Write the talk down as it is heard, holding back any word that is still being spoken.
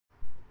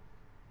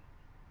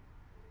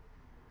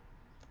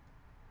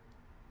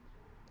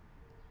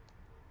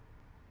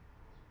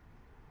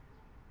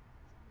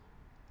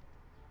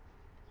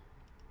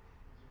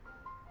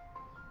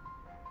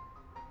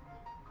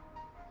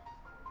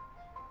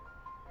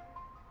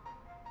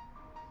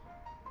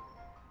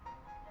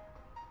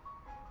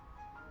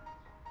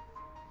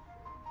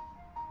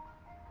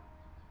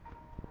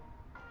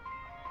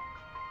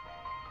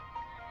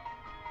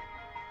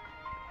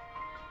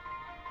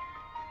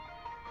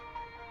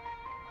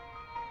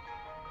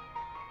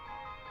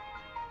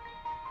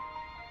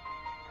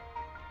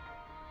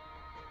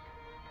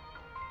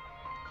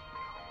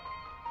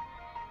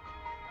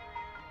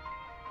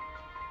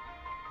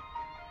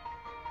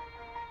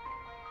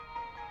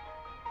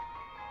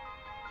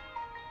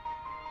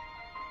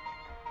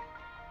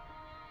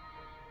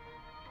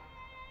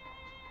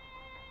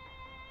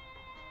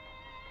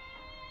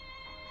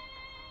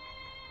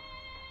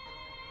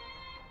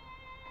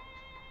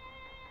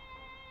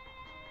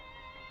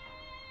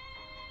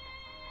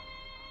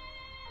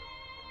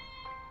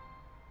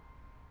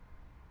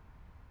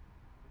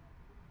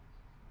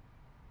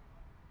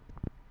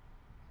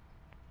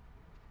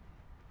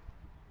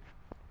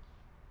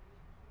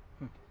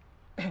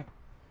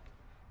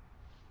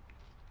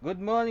Good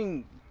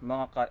morning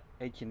mga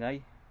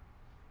ka-Echinay,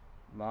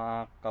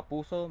 mga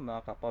kapuso,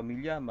 mga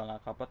kapamilya, mga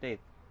kapatid,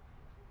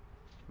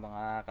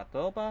 mga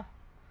katropa,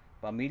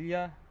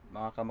 pamilya,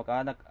 mga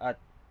kamag-anak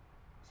at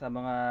sa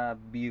mga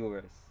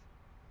viewers.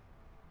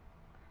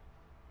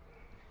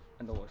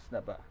 Ano oras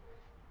na ba?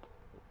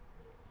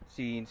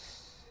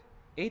 Since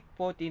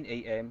 8:14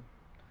 AM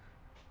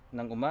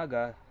ng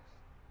umaga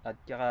at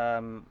saka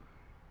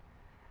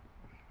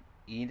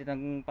init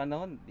ng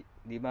panahon,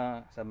 di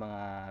ba sa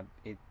mga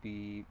FB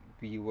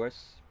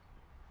viewers?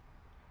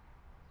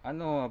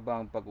 Ano ba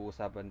ang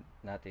pag-uusapan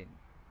natin?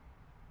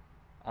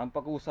 Ang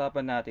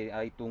pag-uusapan natin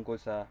ay tungkol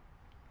sa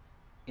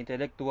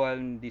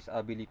intellectual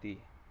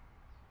disability.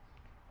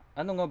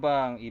 Ano nga ba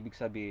ang ibig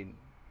sabihin?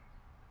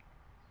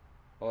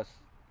 O,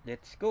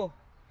 let's go.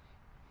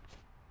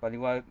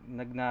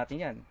 Paliwanag natin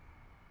yan.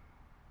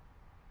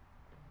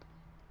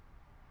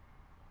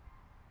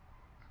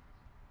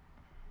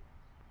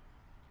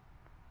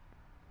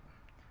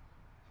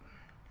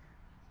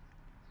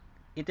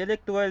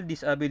 Intellectual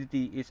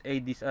disability is a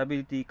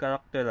disability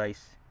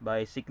characterized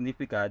by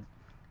significant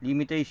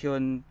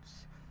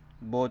limitations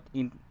both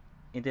in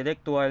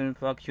intellectual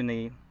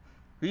functioning,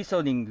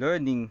 reasoning,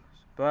 learning,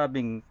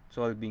 problem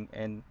solving,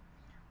 and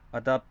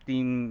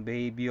adapting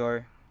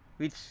behavior,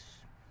 which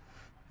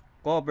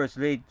covers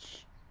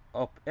range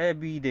of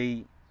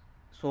everyday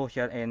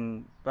social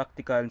and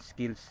practical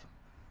skills.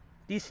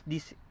 This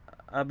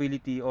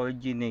disability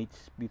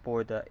originates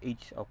before the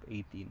age of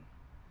 18.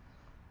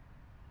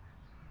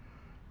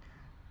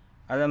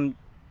 Alam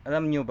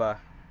alam nyo ba,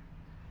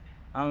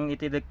 ang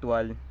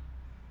intellectual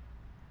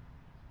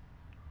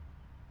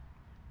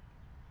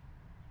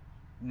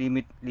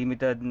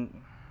limited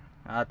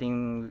ating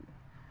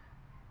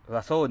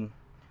rason,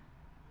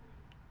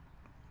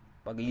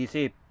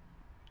 pag-iisip,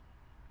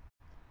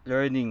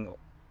 learning,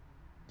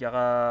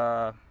 tsaka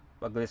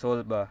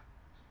pag-resolve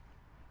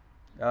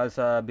dahil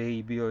sa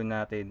behavior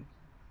natin.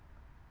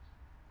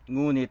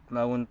 Ngunit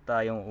maun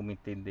tayong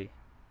umintindi.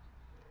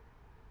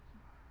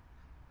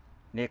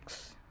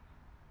 Next,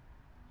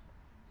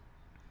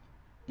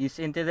 is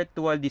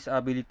intellectual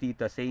disability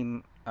the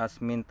same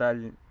as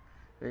mental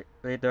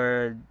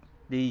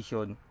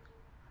retardation?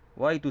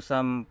 Why do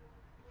some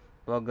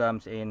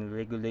programs and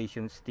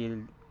regulations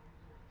still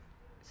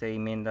say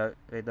mental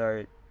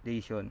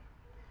retardation?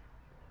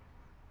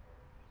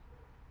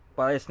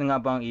 Pares na nga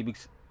bang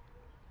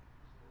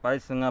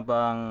pares na nga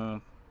bang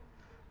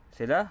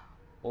sila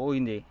o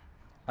hindi?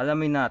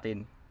 Alamin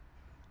natin.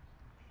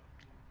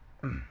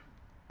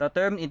 The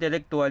term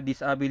intellectual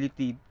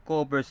disability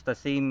covers the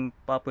same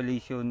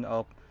population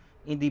of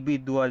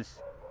individuals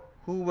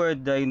who were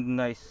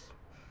diagnosed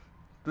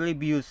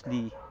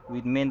previously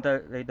with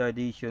mental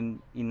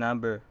retardation in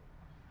number,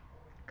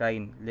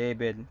 kind,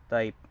 level,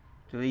 type,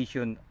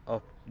 duration of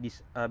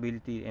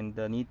disability, and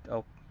the need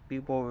of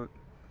people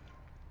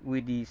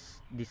with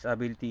this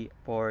disability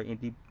for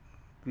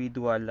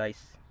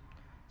individualized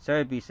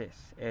services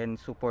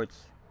and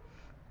supports.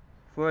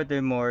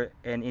 Furthermore,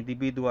 an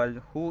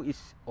individual who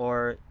is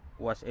or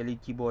was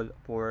eligible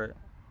for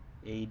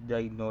a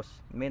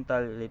diagnosed mental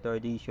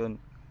retardation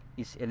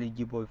is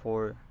eligible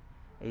for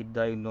a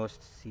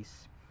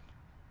diagnosis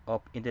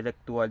of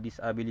intellectual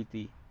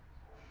disability.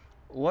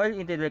 While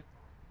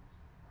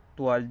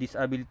intellectual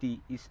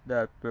disability is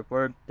the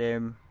preferred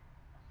term,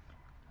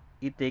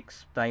 it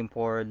takes time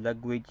for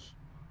language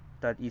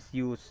that is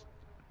used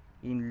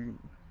in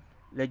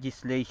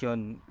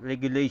legislation,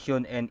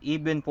 regulation, and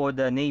even for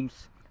the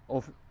names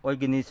of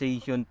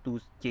organization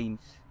to change.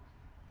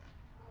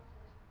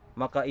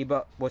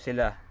 Makaiba po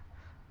sila.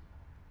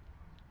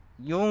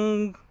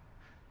 Yung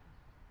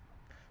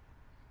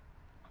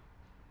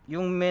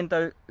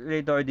mental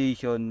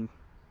retardation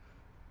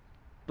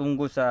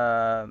tungkol sa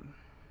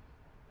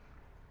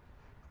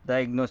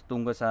diagnose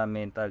tungkol sa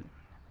mental.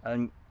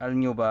 Alam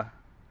nyo ba?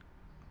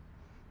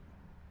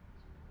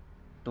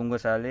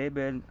 Tungkol sa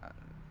level,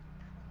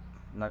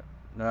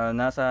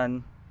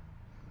 naranasan,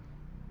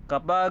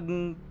 kapag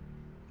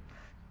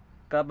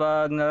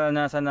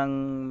naranasan ng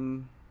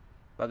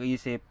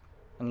pag-iisip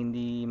ang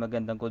hindi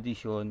magandang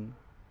kondisyon,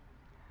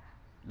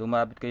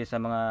 lumapit kayo sa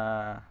mga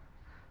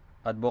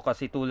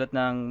advocacy tulad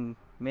ng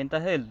mental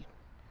health.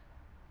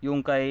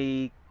 Yung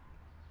kay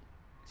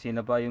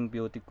sino ba yung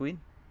beauty queen?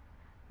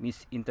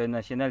 Miss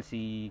International,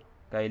 si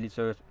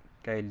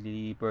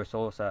Kylie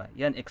Persosa.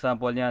 Yan,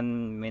 example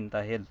yan,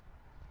 mental health.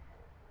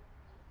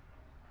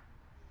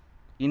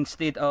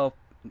 Instead of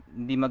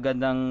hindi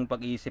magandang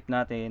pag-iisip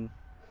natin,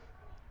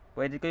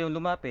 pwede kayong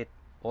lumapit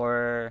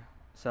or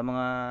sa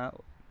mga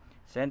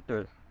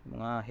center,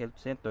 mga health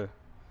center.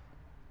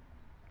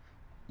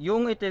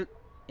 Yung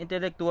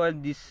intellectual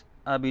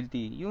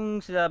disability, yung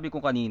sinabi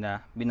ko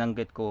kanina,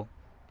 binanggit ko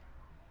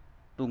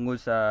tungkol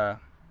sa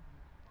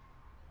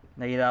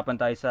nahihirapan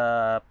tayo sa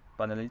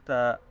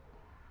pananalita,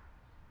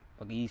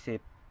 pag-iisip.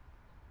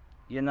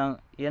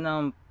 Yan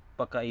ang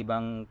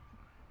pagkaibang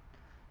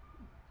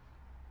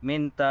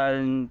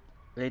mental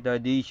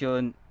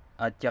retardation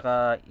at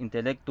saka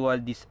intellectual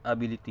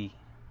disability.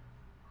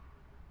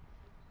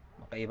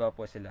 Makaiba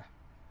po sila.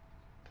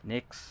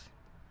 Next,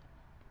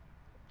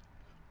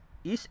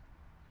 is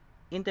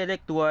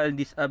intellectual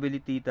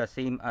disability the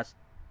same as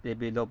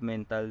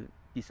developmental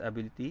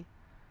disability?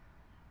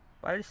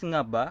 Pares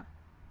nga ba?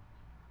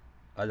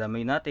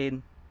 Alamin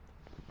natin.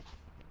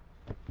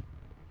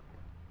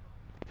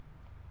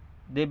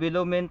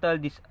 Developmental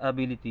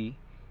disability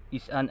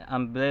is an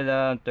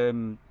umbrella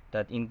term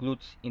that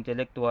includes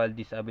intellectual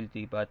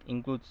disability but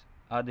includes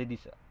other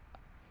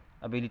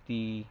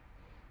disability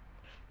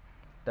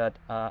that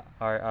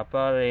are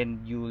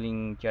apparent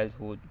during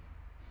childhood.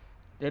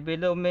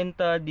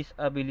 Developmental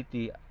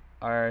disability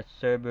are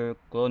severe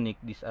chronic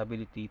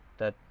disability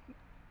that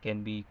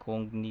can be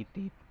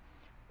cognitive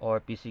or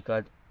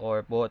physical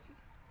or both.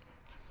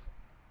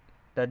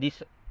 The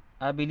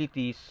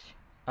disabilities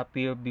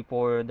appear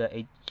before the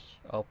age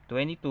of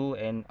 22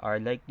 and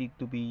are likely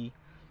to be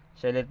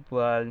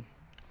cerebral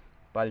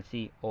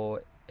palsy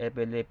or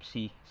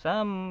epilepsy.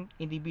 Some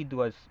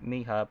individuals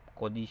may have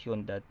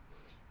condition that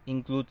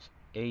includes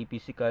a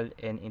physical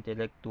and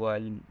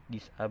intellectual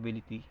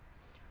disability.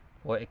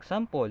 For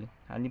example,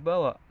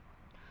 halimbawa,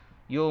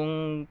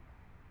 yung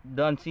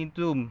Down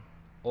syndrome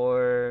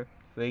or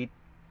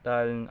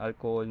fetal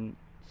alcohol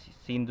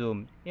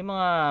syndrome, yung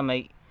mga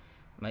may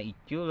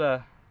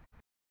itsura.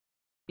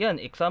 Yan,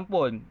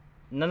 example,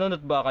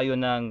 nanonood ba kayo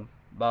ng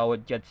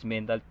bawat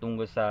judgmental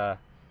tungkol sa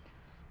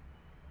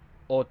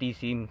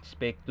autism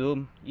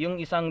spectrum? Yung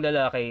isang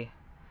lalaki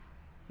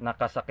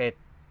nakasakit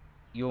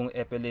yung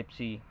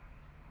epilepsy.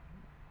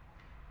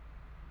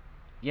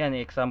 Yan,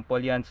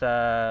 example yan sa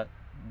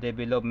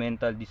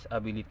developmental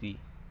disability.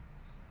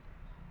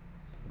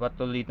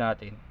 Patuloy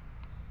natin.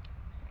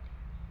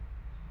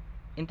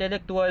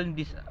 Intellectual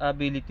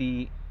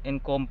disability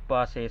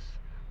encompasses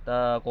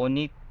the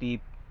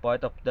cognitive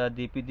part of the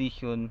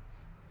definition,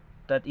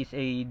 that is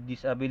a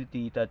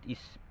disability that is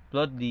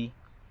broadly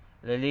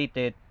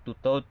related to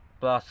thought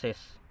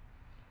process.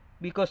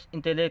 Because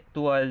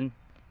intellectual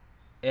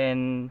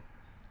and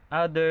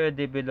other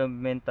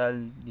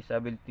developmental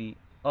disability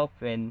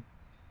often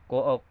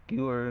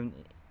co-occur,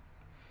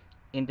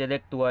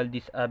 intellectual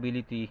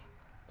disability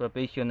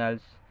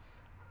professionals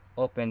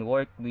often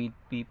work with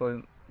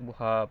people who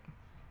have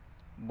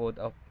both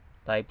of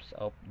types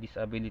of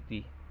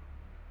disability.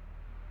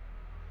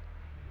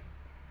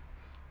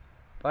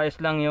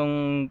 Pares lang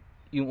yung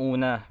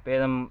una,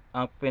 pero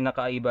ang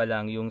pinakaiba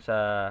lang yung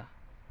sa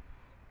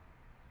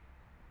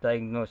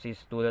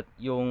diagnosis, tulad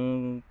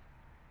yung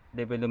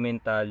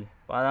developmental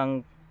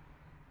parang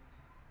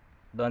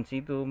Down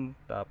syndrome,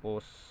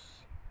 tapos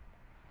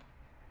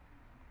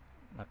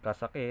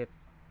nakasakit.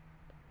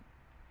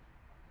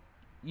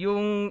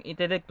 Yung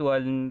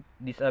intellectual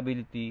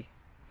disability,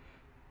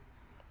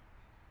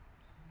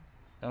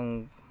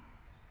 ang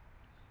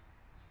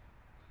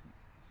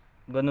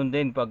ganun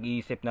din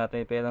pag-iisip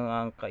natin, pero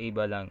ang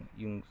kaiba lang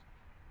yung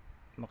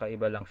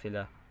makaiba lang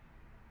sila.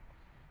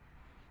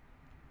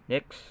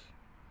 Next,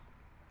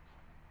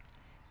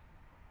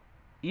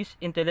 is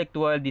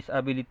intellectual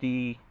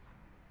disability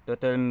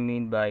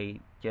determined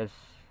by just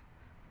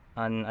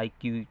an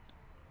IQ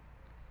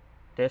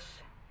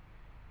test?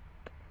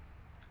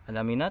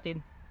 Alamin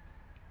natin.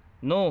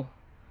 No,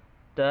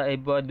 the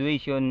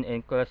evaluation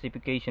and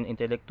classification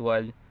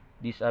intellectual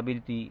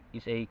disability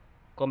is a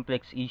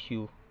complex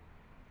issue.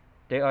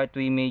 There are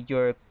three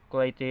major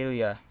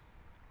criteria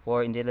for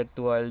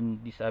intellectual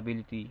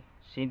disability: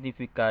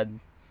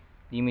 significant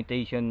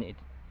limitation,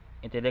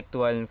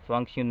 intellectual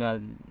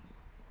functioning,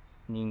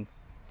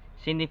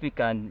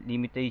 significant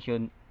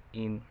limitation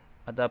in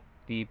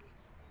adaptive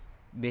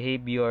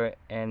behavior,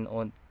 and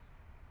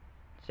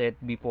onset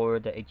before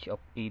the age of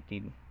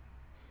 18.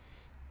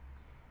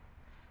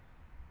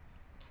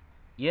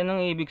 Yan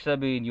ang ibig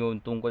sabihin yun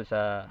tungkol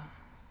sa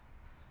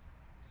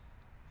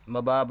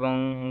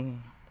mababang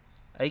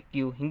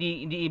IQ.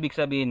 Hindi ibig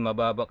sabihin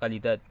mababa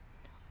kalidad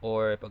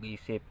or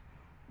pag-iisip.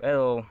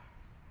 Pero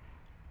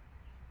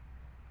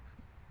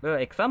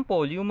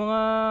example, yung mga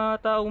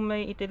taong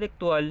may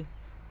intellectual,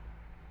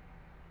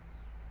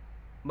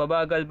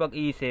 babagal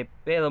pag-iisip,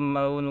 pero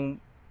marunong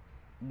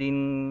din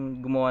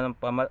gumawa ng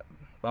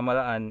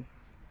pamalaan.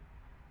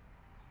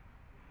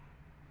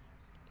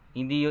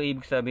 Hindi yung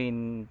ibig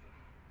sabihin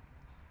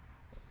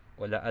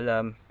wala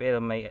alam, pero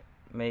may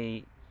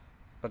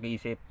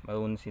pag-iisip,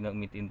 marunong silang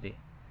umintindi.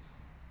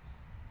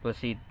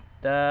 Proceed.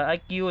 The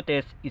IQ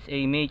test is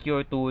a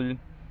major tool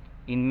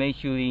in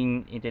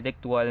measuring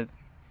intellectual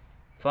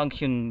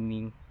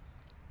functioning,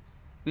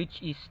 which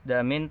is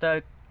the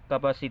mental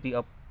capacity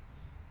of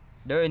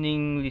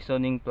learning,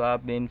 listening,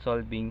 problem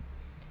solving,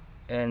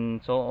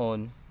 and so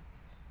on.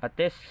 A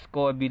test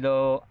score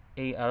below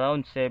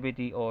around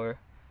 70 or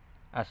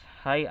as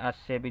high as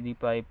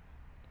 75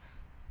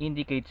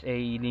 indicates a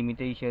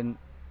limitation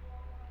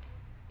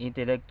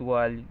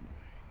intellectual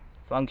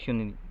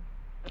functioning.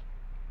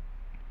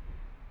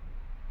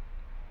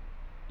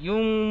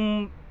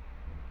 Yun,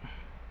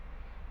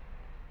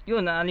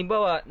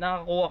 halimbawa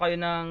nakakuha kayo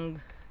ng,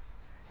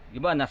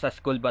 diba, nasa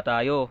school ba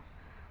tayo,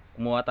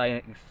 kumuha tayo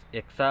ng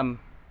exam,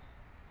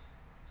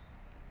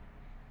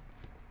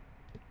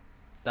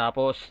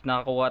 Tapos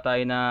nakakuha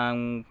tayo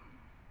ng,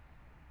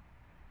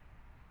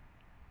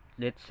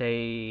 let's say,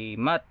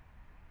 math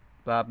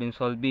problem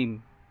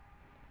solving.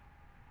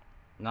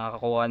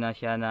 Nakakuha na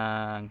siya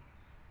ng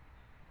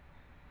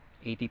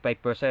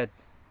 85%.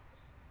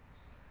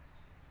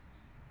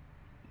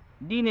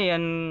 Di na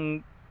yan,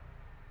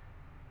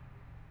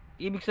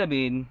 ibig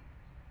sabihin,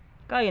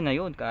 kaya na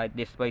yun kahit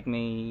despite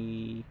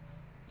may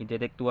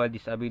intellectual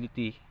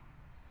disability.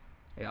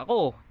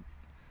 Ako,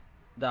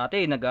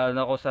 dati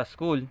nag-aaral ako sa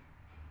school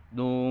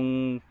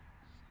nung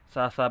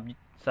sa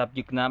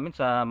subject namin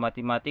sa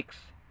mathematics,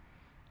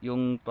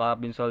 yung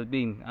problem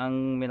solving,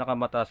 ang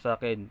pinakamataas sa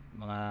akin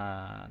mga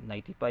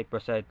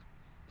 95%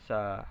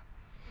 sa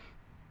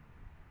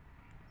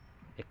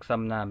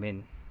exam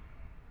namin.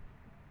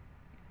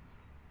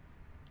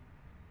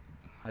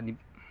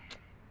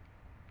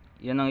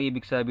 Yan ang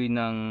ibig sabihin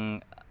ng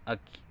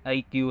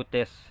IQ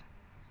test,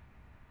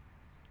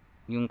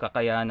 yung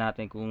kakayahan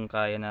natin, kung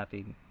kaya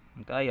natin.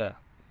 Kaya.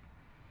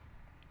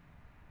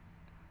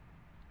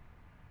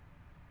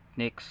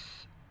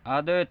 Next,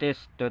 other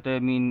tests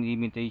determine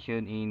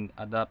limitation in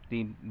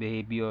adaptive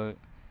behavior,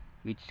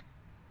 which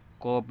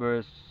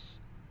covers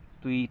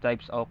three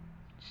types of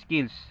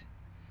skills: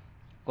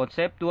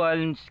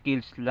 conceptual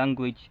skills,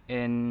 language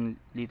and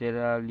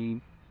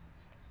literally,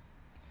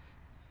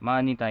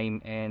 money,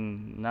 time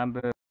and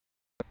number,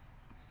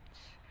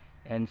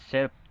 and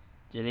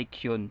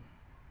self-direction.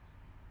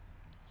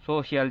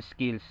 Social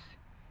skills,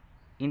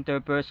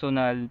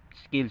 interpersonal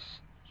skills,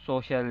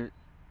 social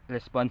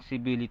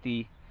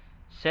responsibility,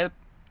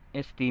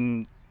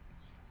 self-esteem,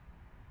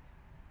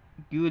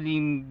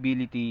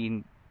 gullibility,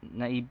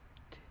 naive,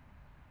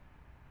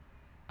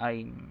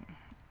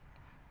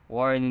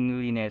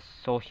 warniness,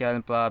 social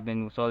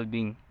problem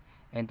solving,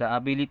 and the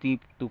ability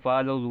to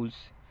follow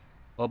rules,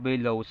 obey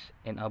laws,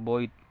 and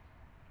avoid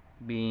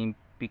being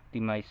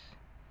victimized.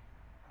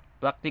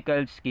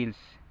 Practical skills,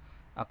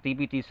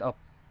 activities of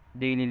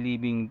daily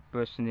living,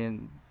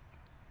 personal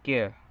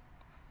care,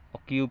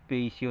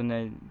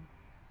 occupational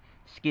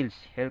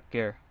skills,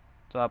 healthcare,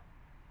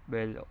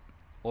 travel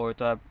or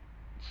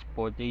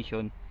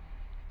transportation,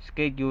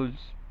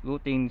 schedules,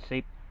 routine,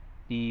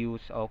 safety,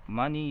 use of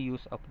money,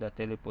 use of the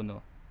telepono.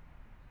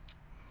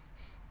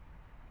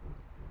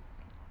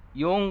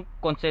 Yung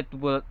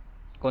conceptual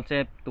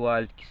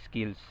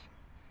skills,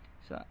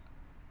 sa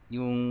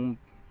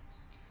yung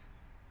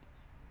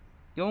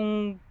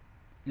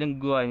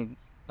lingua,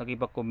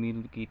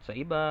 nakipag-communicate sa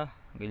iba,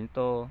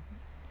 ganito.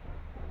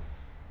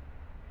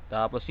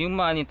 Tapos yung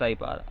money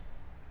type,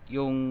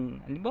 yung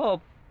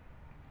halimbawa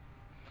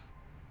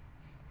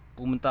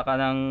pumunta ka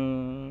ng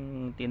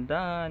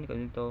tindahan,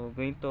 ganito,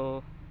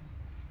 ganito,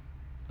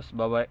 tapos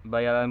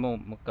bayaran mo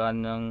magkano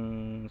ng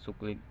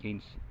suklit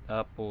gains.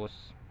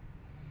 Tapos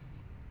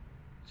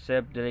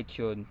self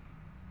direction,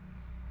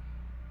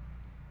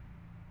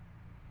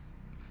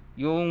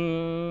 yung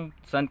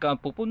saan ka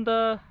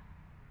pupunta,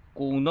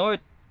 kung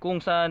north,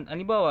 kung saan,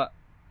 halimbawa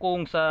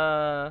kung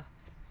sa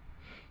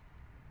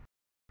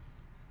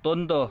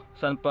Tondo,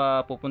 saan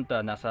pa pupunta,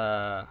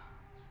 nasa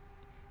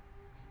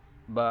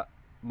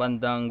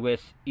bandang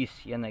west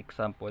east, yan na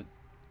example.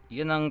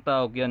 Yan ang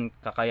tawag yan,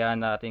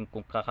 kakayahan natin,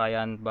 kung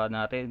kakayahan ba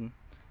natin,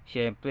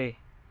 syempre.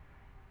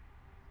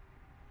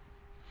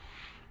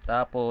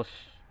 Tapos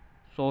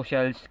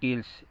social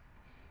skills,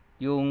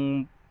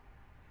 yung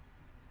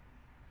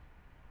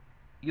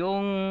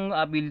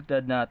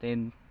abilidad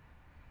natin,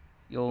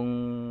 yung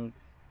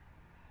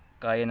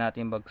kaya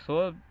natin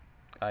mag-solve,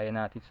 kaya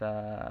natin sa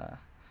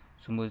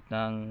sumunod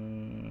ng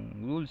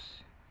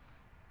rules.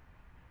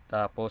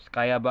 Tapos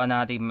kaya ba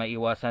natin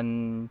maiwasan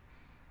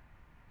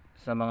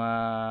sa mga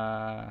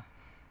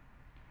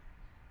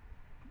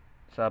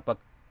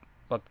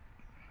pag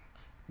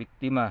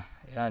biktima.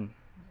 Yan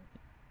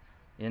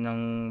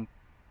ang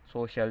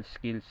social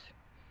skills.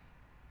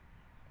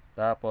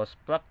 Tapos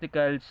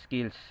practical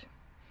skills,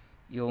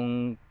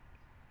 yung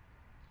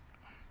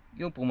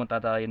pumunta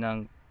tayo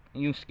ng,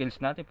 yung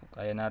skills natin,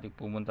 kaya natin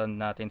pumunta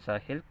natin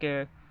sa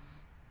healthcare,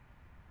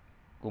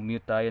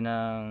 commute tayo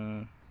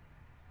ng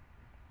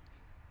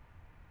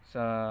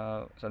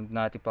saan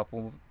natin pa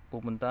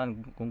pupuntahan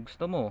kung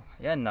gusto mo.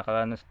 Yan,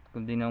 nakaranas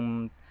kundi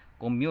ng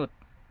commute.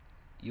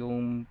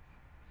 Yung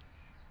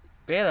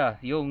pera,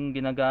 yung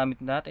ginagamit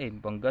natin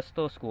pang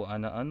gastos, kung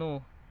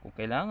ano-ano, kung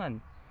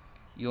kailangan.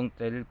 Yung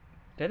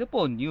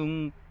telephone,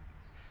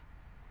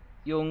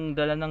 yung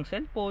dala ng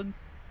cellphone,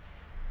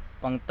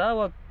 pang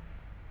tawag,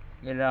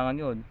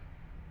 kailangan yun.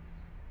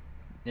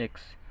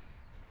 Next,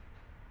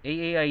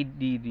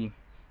 AAIDD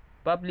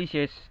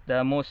publishes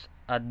the most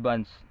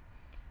advanced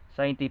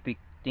scientific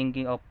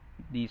thinking of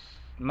this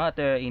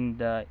matter in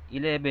the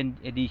 11th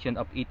edition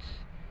of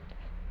its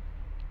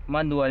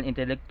manual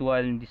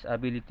intellectual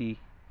disability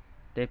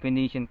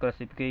definition,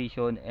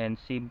 classification and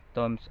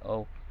symptoms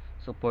of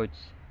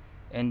supports,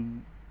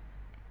 and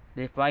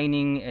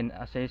defining and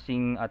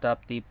assessing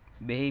adaptive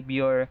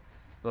behavior.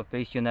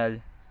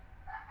 Professional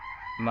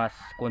must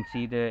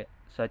consider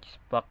such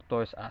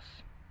factors as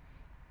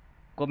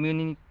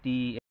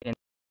community and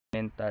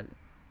mental.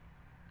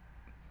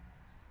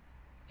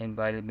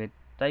 environment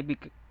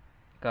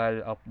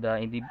typical of the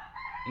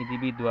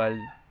individual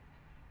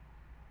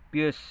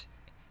peers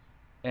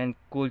and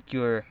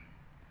culture,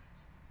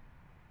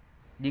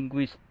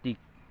 linguistic,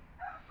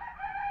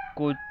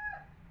 cult-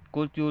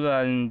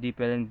 cultural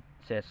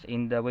differences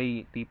in the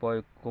way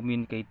people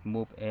communicate,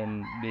 move,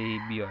 and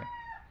behavior.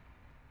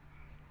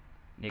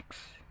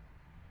 Next,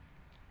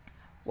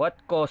 what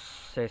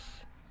causes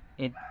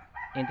in-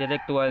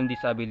 intellectual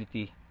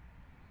disability?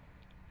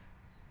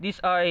 These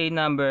are a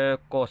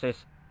number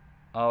causes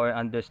our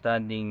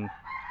understanding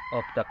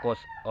of the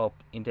cause of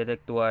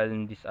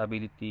intellectual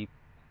disability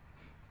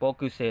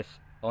focuses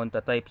on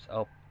the types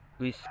of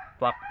risk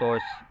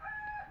factors,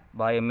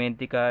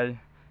 biomedical,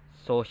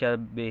 social,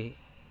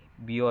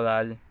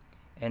 behavioral,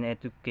 and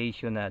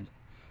educational,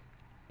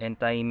 and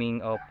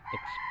timing of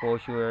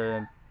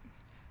exposure,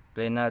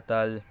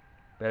 prenatal,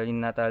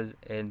 perinatal,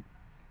 and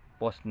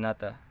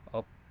postnatal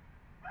of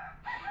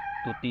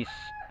to these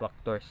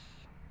factors.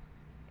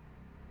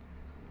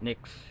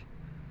 Next,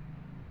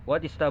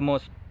 what is the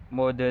most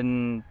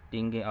modern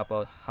thinking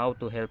about how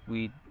to help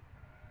with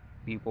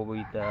people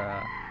with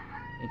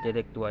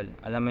intellectual?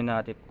 Alamin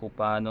natin kung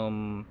paano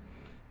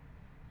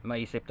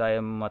maisip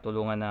tayo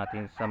matulungan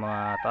natin sa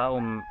mga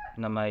taong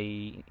na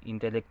may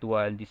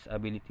intellectual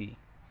disability.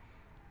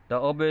 The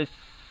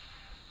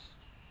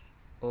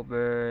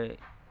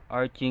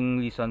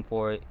overarching reason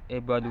for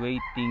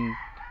evaluating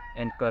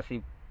and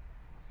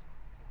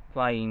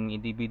classifying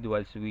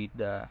individuals with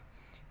the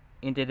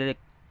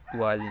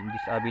intellectual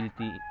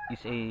disability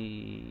is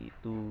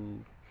to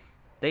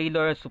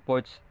tailor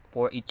supports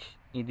for each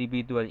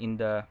individual in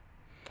the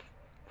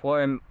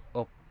form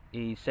of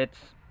a set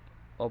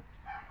of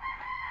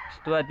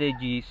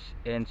strategies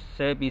and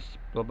service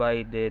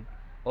provided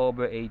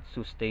over a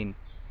sustained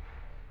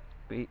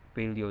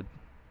period.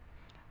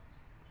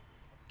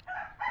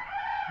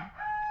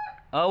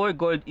 Our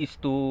goal is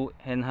to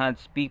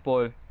enhance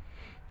people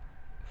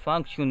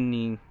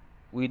functioning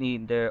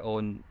within their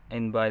own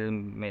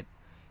environment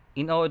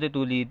in order to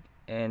lead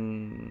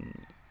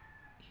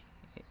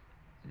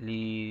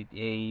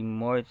a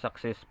more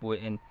successful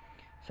and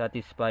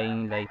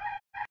satisfying life.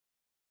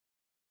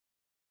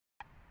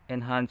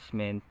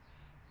 Enhancement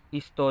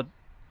is thought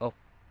of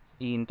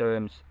in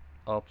terms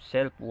of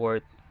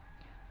self-worth,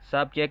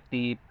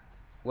 subjective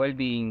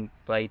well-being,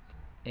 pride,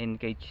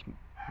 engagement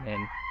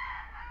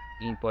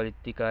in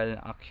political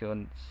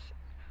actions,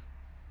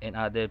 and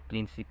other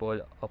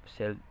principle of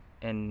self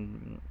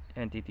and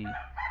entity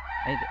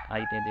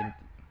identity.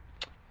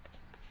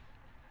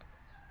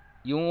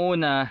 Yung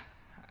una,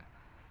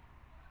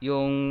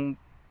 yung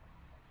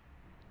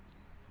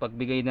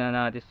pagbigay na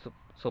natin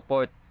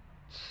support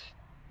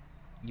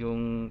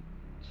yung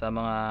sa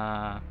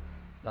mga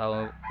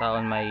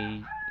taon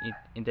may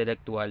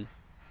intellectual,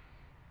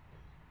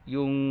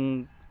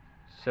 yung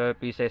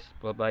services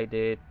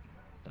provided,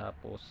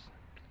 tapos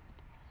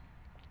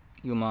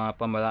yung mga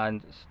pamahalaan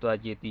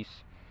strategies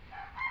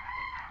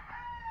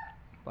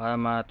para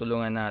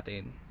matulungan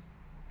natin.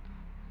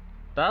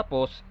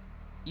 Tapos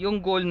yung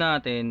goal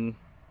natin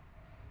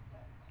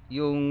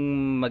yung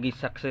maging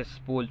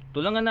successful,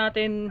 tulungan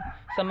natin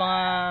sa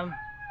mga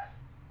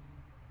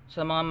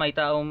may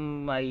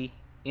taong may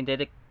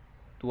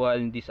intellectual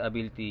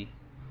disability.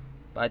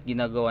 At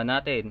ginagawa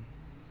natin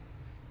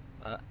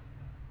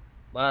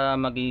para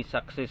maging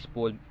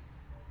successful,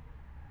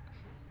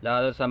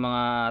 lalo sa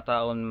mga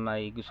taong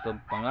may gustong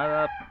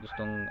pangarap,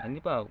 gustong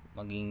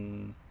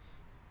maging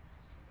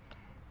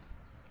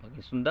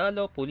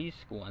sundalo, pulis,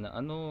 kung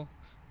ano-ano,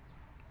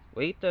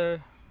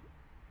 waiter,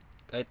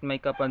 kahit may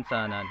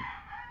kapansanan,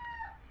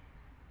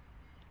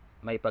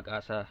 may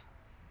pag-asa,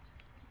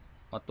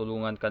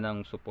 matulungan ka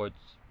ng support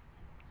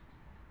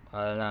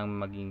para lang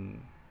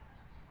maging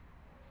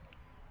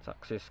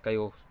success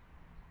kayo.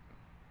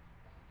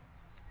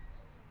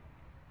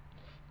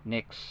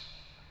 Next,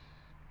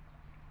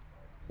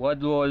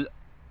 what role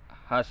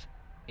has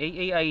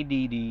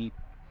AAIDD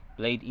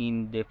played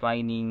in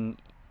defining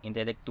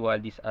intellectual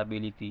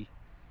disability?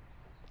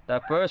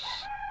 The first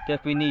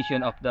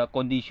definition of the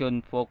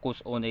condition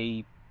focused on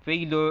a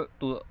failure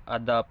to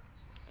adapt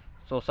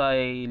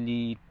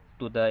socially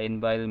to the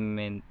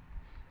environment.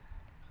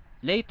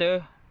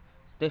 Later,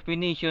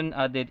 definition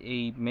added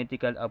a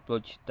medical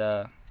approach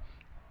that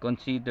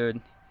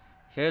considered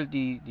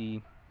healthy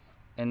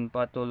and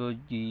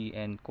pathology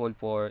and called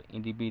for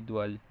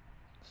individuals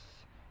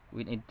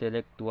with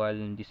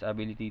intellectual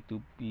disability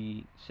to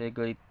be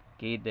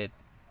segregated.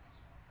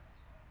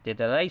 The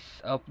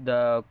rise of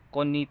the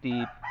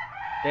cognitive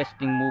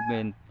testing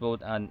movement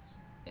brought an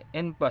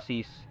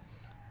emphasis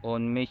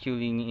on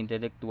measuring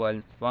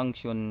intellectual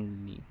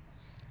functioning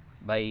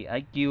by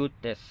IQ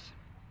tests.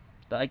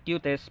 The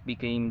IQ test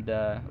became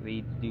the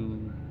way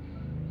to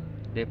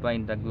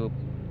define the group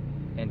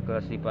and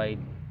classify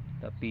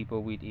the people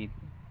with it.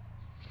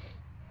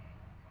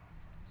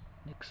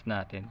 Next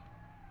natin.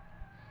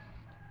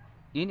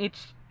 In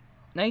its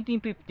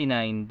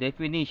 1959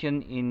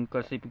 definition in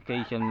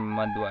classification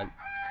manual,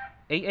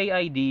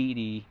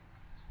 AAID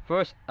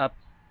first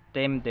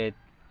attempted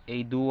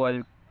a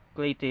dual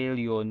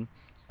criterion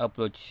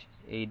approach,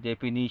 a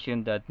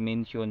definition that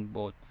mentions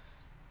both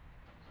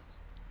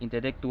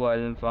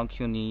intellectual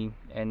functioning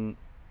and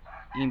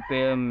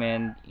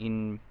impairment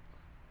in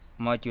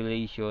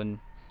modulation,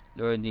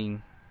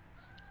 learning,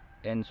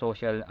 and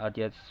social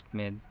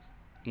adjustment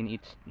in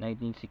its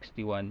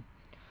 1961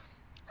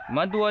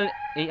 manual.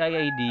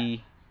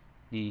 AIID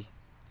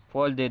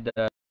folded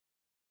the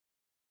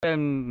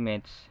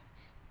impairments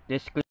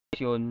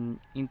description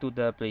into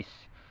the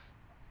phrase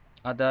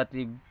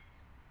adaptive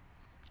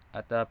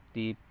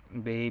adaptive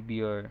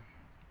behavior,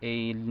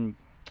 a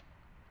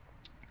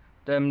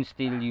term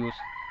still used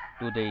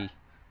today.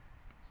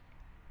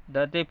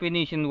 The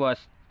definition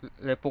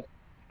refo-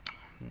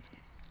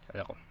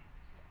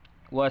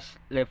 was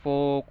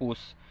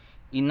refocused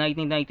in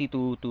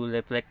 1992 to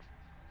reflect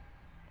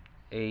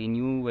a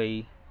new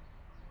way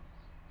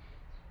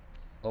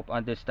of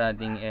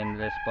understanding and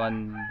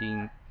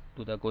responding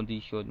to the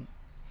condition.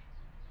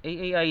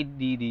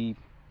 AAIDD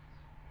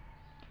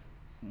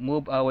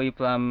moved away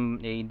from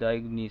a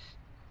diagnostic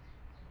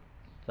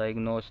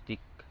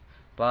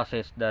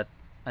process that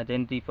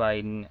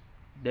identified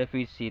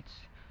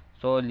deficits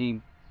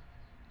solely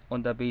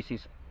on the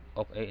basis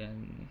of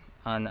an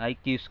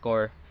IQ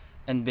score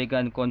and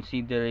began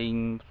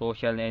considering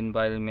social,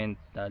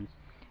 environmental,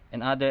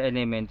 and other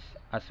elements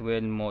as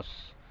well. Most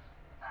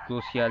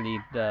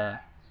crucially, the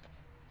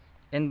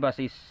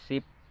emphasis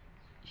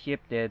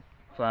shifted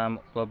from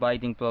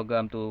providing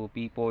program to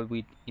people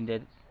with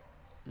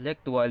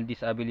intellectual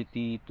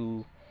disability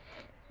to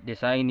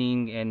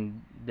designing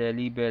and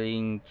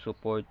delivering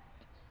support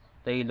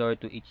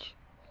tailored to each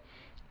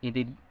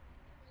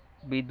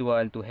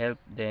individual to help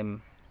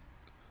them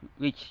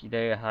reach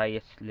their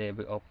highest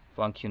level of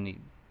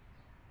functioning.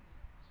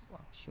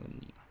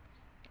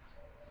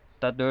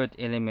 The third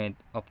element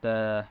of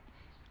the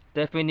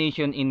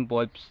definition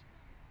involves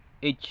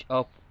age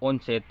of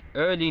onset.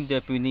 Early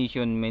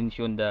definition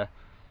mentioned the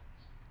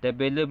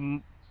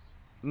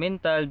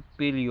developmental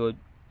period.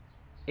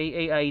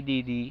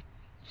 AAIDD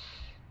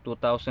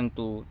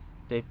 2002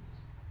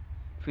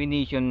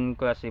 definition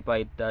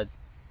classified that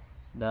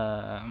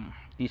the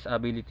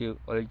disability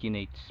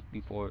originates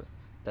before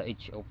the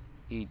age of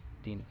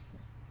 18.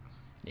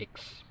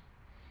 X.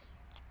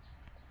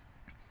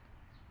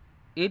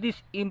 It is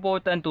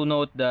important to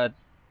note that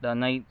the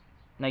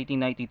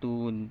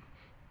 1992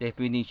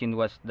 definition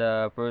was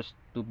the first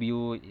to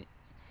view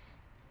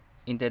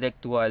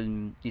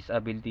intellectual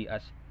disability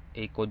as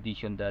a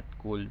condition that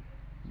could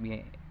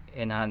be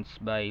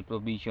enhanced by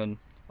provision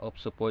of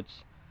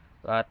supports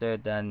rather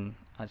than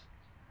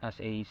as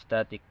a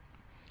static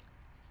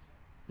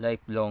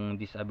lifelong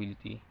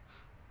disability.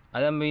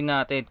 Alam mo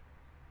natin,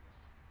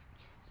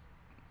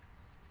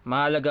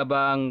 mahalaga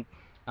ba ang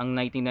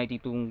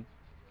 1992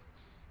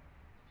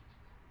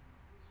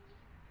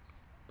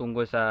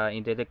 tungkol sa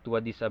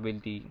intellectual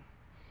disability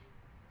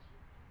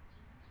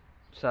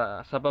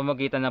sa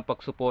pamamagitan ng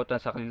pagsuporta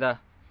sa kanila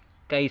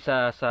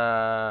kaysa sa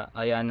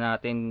ayan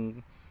natin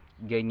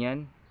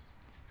ganyan?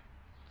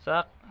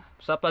 Sa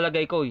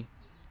palagay ko,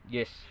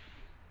 yes.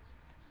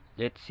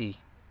 Let's see.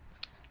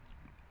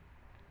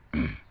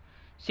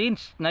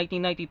 Since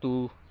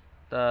 1992,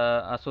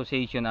 the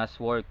association has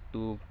worked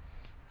to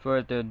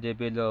further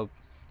develop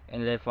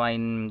and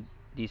refine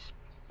this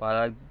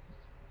paradigm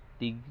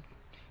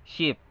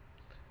shift.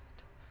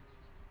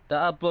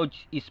 The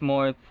approach is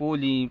more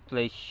fully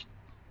fleshed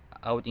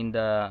out in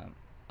the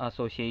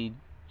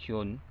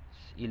association's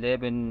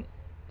 11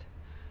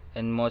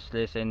 and most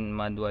recent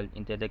manual,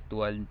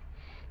 Intellectual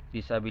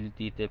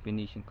Disability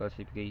Definition,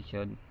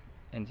 Classification,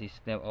 and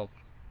System of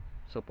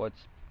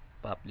Supports,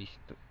 published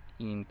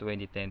in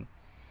 2010.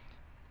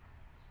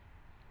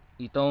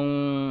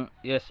 Itong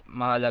yes,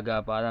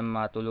 mahalaga para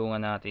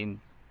matulungan natin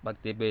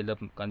pag-develop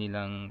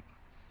kanilang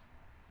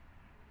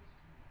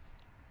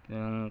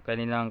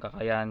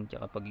kakayahan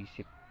at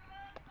pag-isip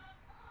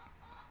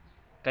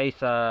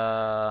kaysa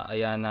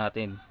ayan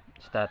natin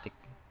static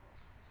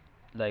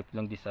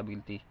lifelong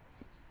disability.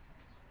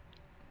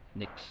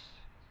 Next.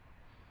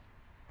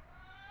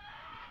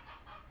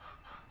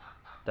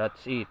 That's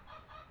it.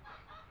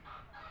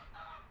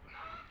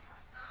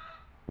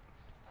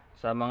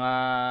 Sa mga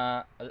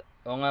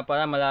o nga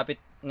pala, malapit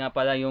nga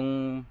pala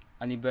yung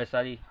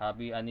anniversary.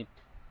 Happy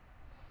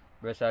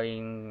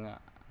anniversary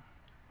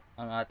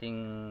ang ating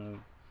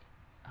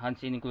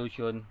Hands in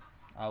Inclusion.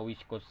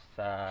 Wish ko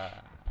sa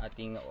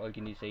ating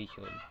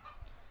organization,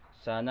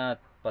 sana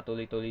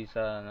patuloy-tuloy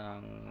sa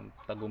ng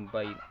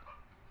tagumpay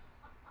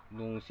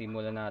nung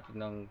simulan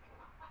natin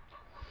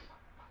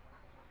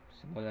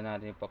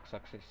yung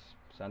pag-success.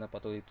 Sana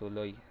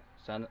patuloy-tuloy,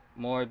 sana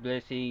more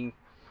blessing,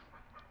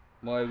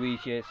 more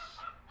wishes,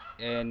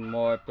 and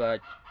more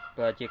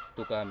project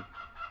to come.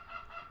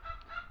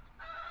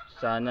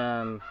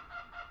 Sana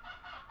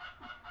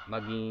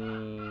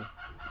maging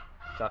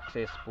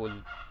successful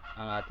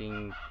ang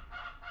ating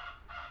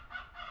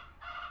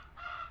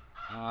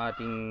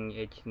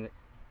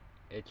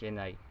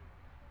HNI.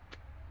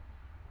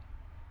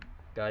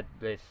 God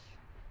bless.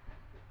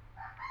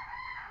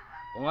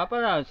 O nga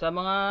pala, sa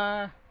mga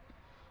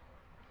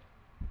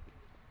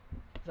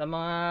sa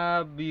mga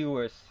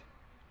viewers,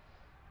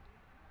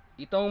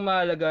 itong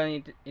mahalaga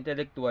ng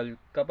intellectual,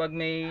 kapag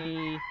may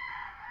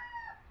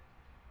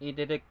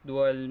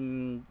intellectual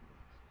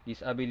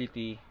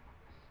disability,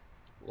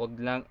 wag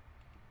lang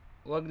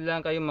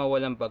kayong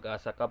mawalang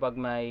pag-asa. Kapag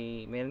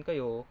meron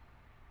kayo,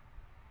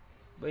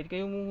 pwede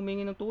kayong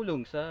humingi ng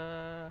tulong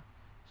sa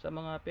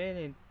mga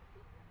parent,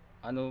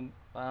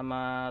 para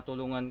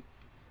matulungan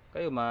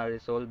kayo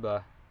ma-resolve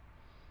ba,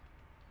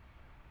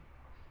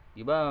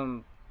 diba,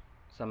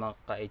 sa mga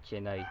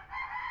ka-HNI.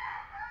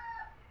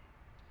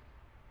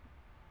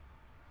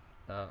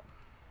 Ah,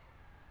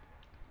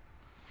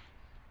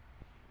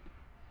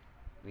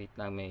 wait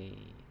lang, may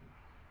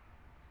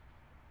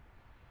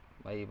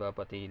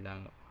ibabati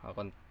lang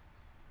ako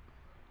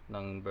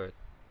ng birth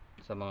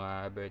sa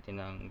mga birthday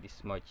ng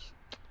this March.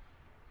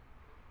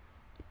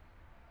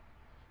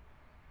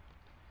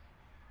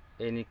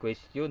 Any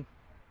question?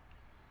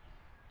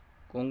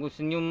 Kung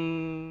gusto nyo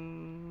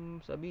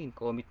sabihin,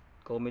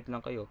 comment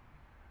lang kayo.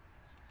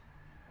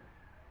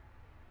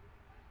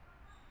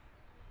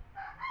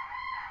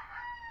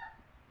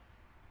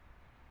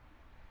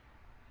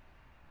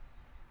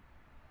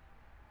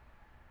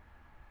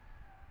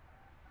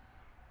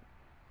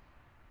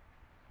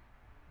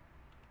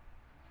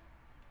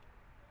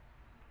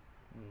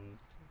 Hmm.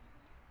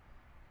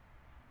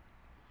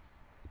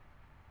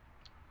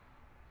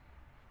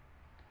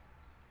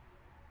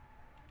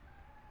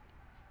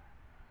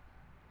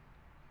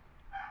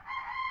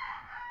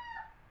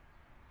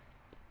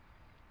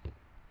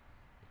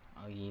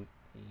 Ang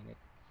init.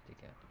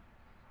 Teka.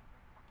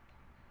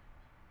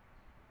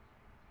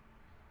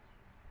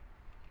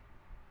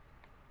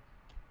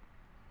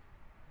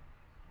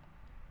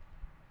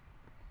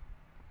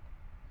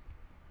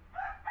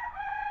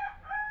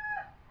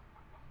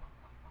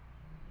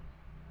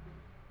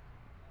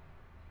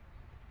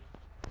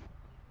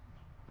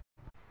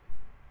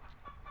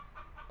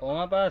 Oo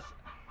nga, pas,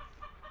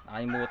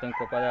 nakalimutan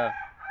ko pala,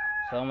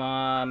 sa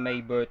mga may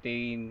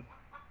birthday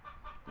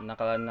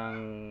nakalaan ng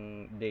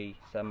day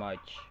sa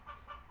March,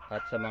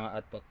 at sa mga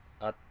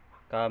at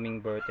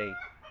coming birthday,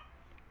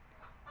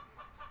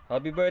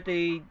 happy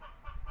birthday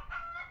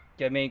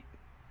kami.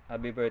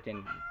 Happy birthday,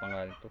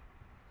 pangalan to,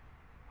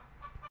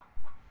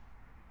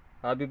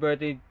 happy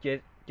birthday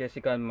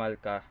Jessica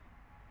Malca.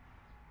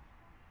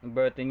 Ang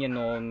birthday niya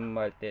noong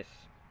Martes.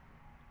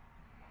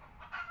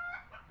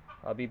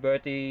 Happy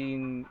birthday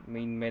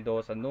Main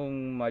Mendoza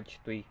noong March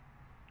 3.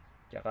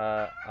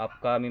 Tsaka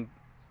upcoming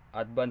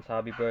advance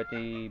happy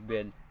birthday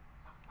Bell.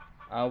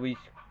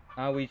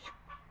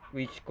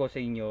 Wish ko sa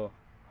inyo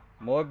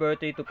more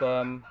birthday to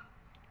come,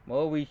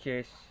 more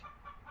wishes,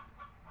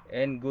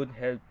 and good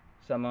health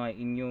sa mga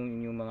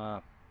inyong mga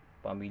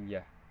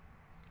pamilya.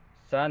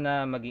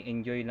 Sana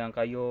mag-enjoy lang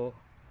kayong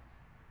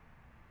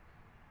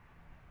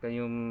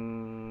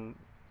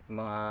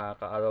mga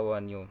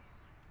kaarawan nyo.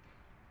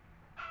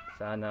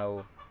 Sana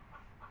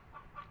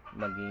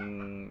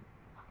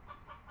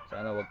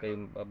wag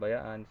kayong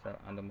babayaan sa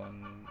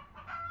anumang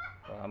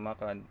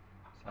pahamakan.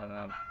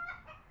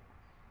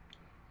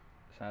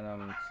 Sana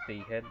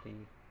stay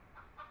healthy.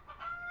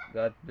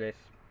 God bless.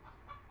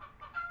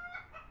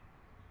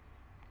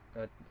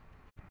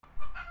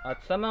 At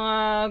sa mga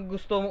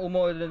gustong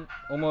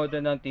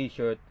umorder ng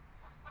t-shirt,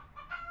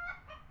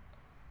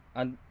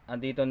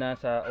 andito na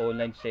sa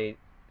online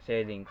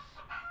sellings.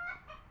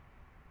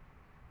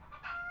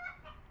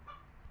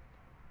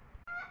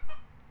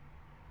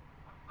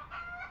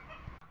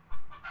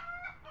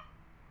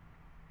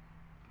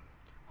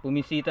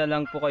 Bumisita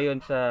lang po kayo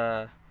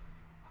sa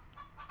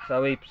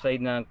website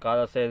ng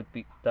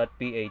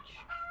carousel.ph.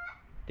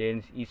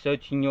 Then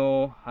i-search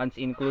nyo Hands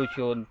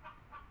Inclusion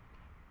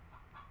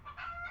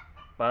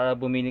para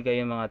bumili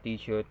kayo ng mga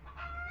t-shirt.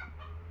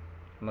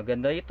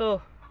 Maganda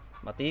ito,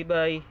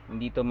 matibay,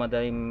 hindi to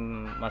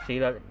madaling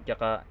masira,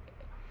 tsaka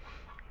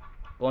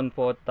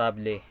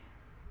komportable.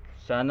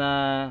 Sana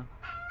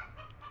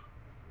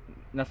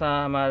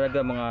nasa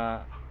mahalaga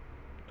mga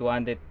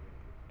 200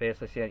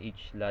 pesos yan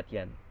each, lahat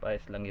yan,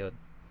 price lang yun.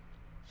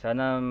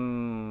 Sana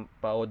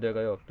pa-order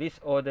kayo,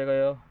 please order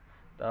kayo.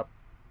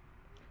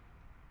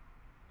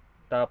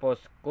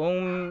 Tapos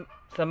kung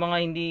sa mga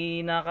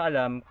hindi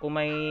nakakaalam, kung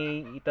may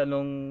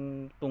itanong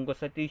tungkol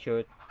sa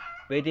t-shirt,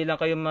 pwede lang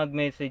kayo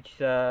mag-message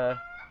sa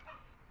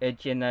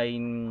HNI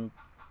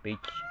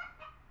page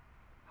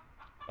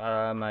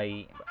para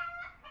may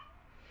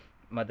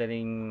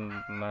madaling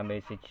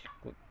ma-message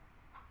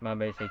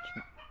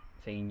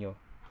sa inyo.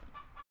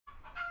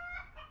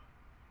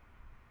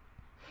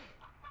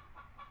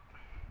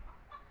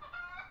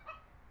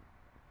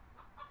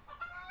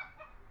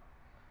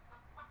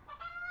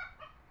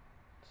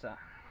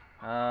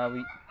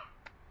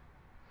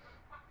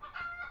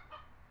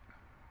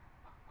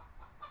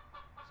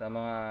 Sa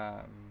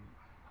mga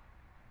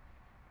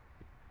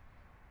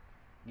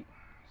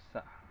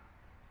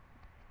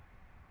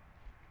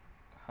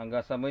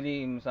hanggang sa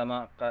muli sa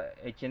mga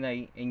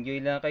HNI, enjoy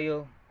lang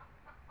kayo.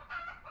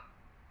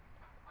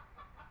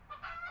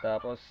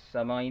 Tapos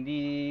sa mga hindi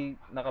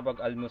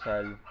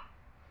nakapag-almusal,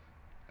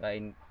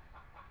 kain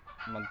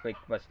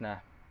mag-breakfast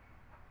na.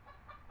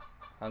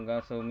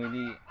 Hanggang sa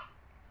umili,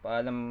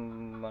 paalam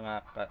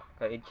mga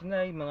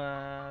ka-H9, mga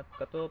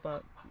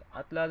katopa,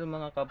 at lalo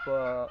mga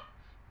kapwa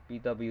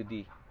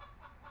PWD.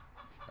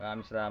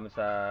 Maraming salamat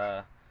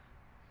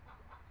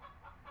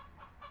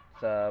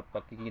sa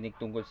pakikinig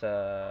tungkol sa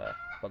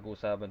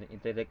pag-uusapan ng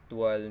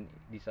intellectual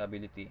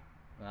disability.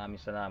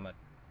 Maraming salamat.